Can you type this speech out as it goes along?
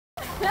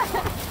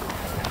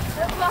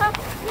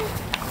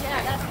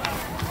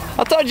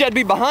I thought you had to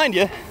be behind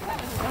you.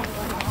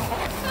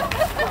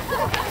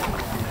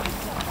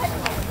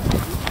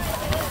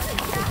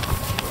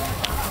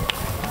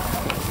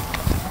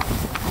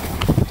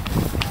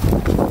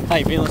 How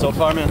you feeling so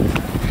far, man?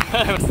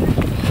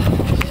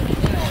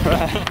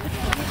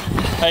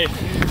 Hey,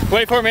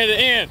 wait for me to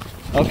end.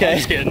 Okay. I'm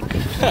just kidding.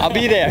 I'll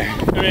be there.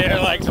 I'll be here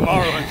like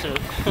tomorrow and shit.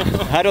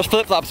 How those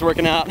flip-flops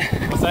working out?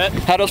 What's that?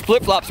 How those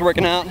flip-flops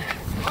working out?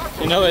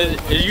 You know,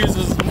 it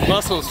uses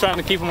muscles trying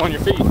to keep them on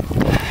your feet.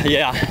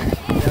 Yeah.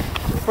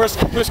 First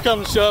push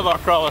comes to shove, I'll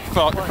crawl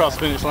across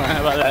the finish line.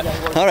 How about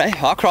that? All right,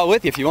 I'll crawl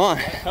with you if you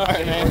want. All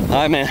right, man. All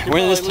right, man.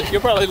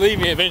 You'll probably leave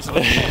me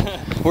eventually.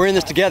 We're in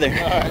this together.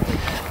 All right.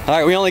 All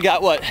right, we only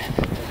got what?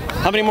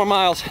 How many more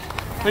miles?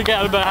 We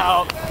got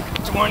about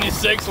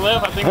 26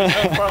 left. I think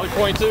that's probably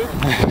 0.2.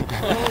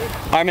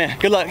 All right, man.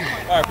 Good luck. All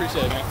right,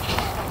 appreciate it, man.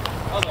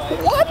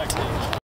 What?